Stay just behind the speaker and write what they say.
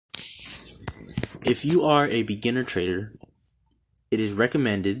If you are a beginner trader, it is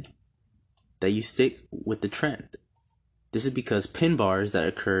recommended that you stick with the trend. This is because pin bars that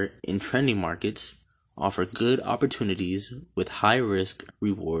occur in trending markets offer good opportunities with high risk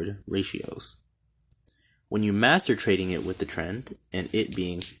reward ratios. When you master trading it with the trend, and it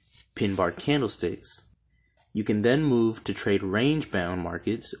being pin bar candlesticks, you can then move to trade range bound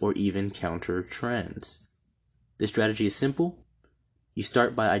markets or even counter trends. This strategy is simple. You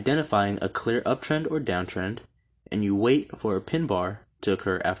start by identifying a clear uptrend or downtrend, and you wait for a pin bar to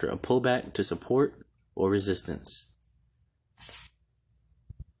occur after a pullback to support or resistance.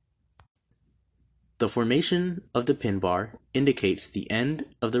 The formation of the pin bar indicates the end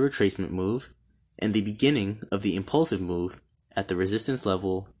of the retracement move and the beginning of the impulsive move at the resistance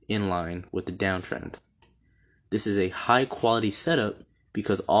level in line with the downtrend. This is a high quality setup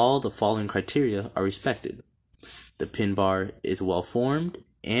because all the following criteria are respected. The pin bar is well formed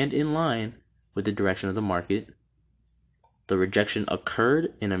and in line with the direction of the market. The rejection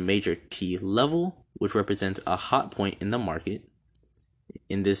occurred in a major key level, which represents a hot point in the market.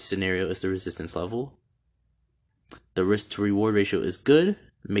 In this scenario, is the resistance level. The risk to reward ratio is good,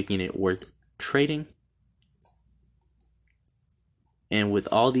 making it worth trading. And with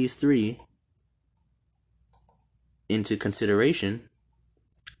all these three into consideration,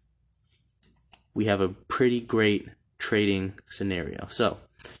 we have a pretty great trading scenario. So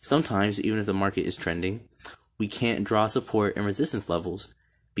sometimes, even if the market is trending, we can't draw support and resistance levels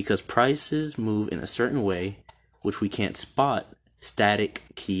because prices move in a certain way which we can't spot static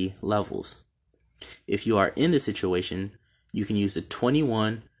key levels. If you are in this situation, you can use the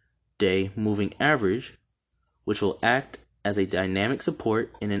 21-day moving average, which will act as a dynamic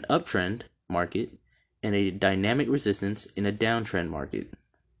support in an uptrend market and a dynamic resistance in a downtrend market.